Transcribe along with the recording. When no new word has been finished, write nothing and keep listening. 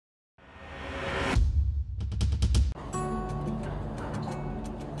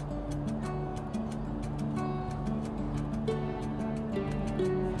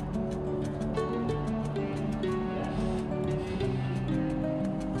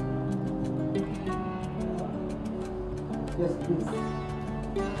Yes, please.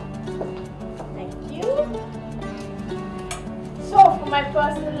 Thank you. So for my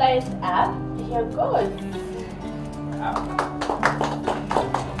personalized app, here goes.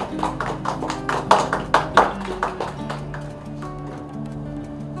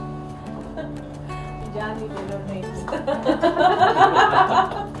 Johnny Dino names.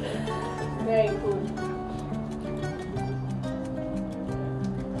 Very cool.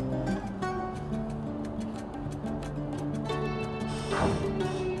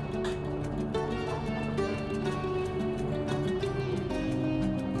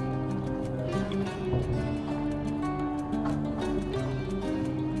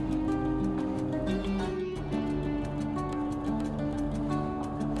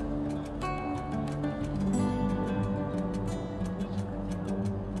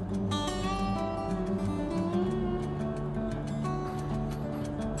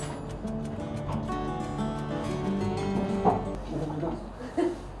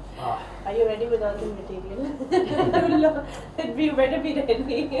 Are you ready with all the material? You better be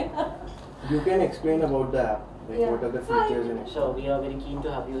ready. You can explain about the app. Like Yeah. what are the features in it? So we are very keen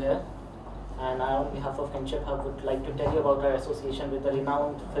to have you here, and I, on behalf of Kinship Hub, would like to tell you about our association with the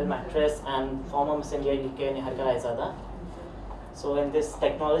renowned film actress and former Miss India UK Niharica Raizada. So in this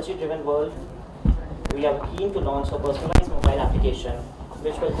technology-driven world, we are keen to launch a personalized mobile application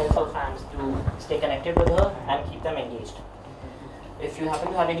which will help our fans to stay connected with her and keep them engaged. If you happen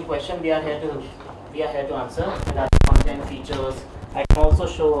to have any question, we are here to answer with our content, features. I can also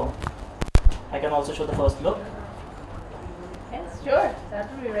show the first look. Yes, sure. That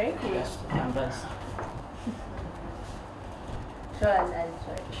would be very cool. Yes, cameras. Sure, I'll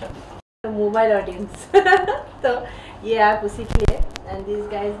show it. Sure. The mobile audience. So, ये आप उसी के लिए, and these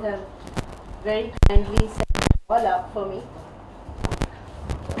guys have very kindly set it all up for me.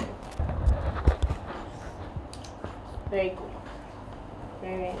 Very cool.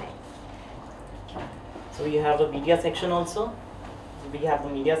 Very, very nice. So we have the media section also. We have the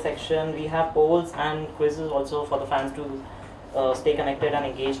media section. We have polls and quizzes also for the fans to stay connected and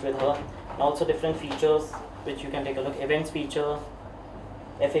engaged with her. And also different features which you can take a look. Events feature,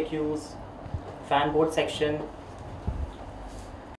 FAQs, fan board section,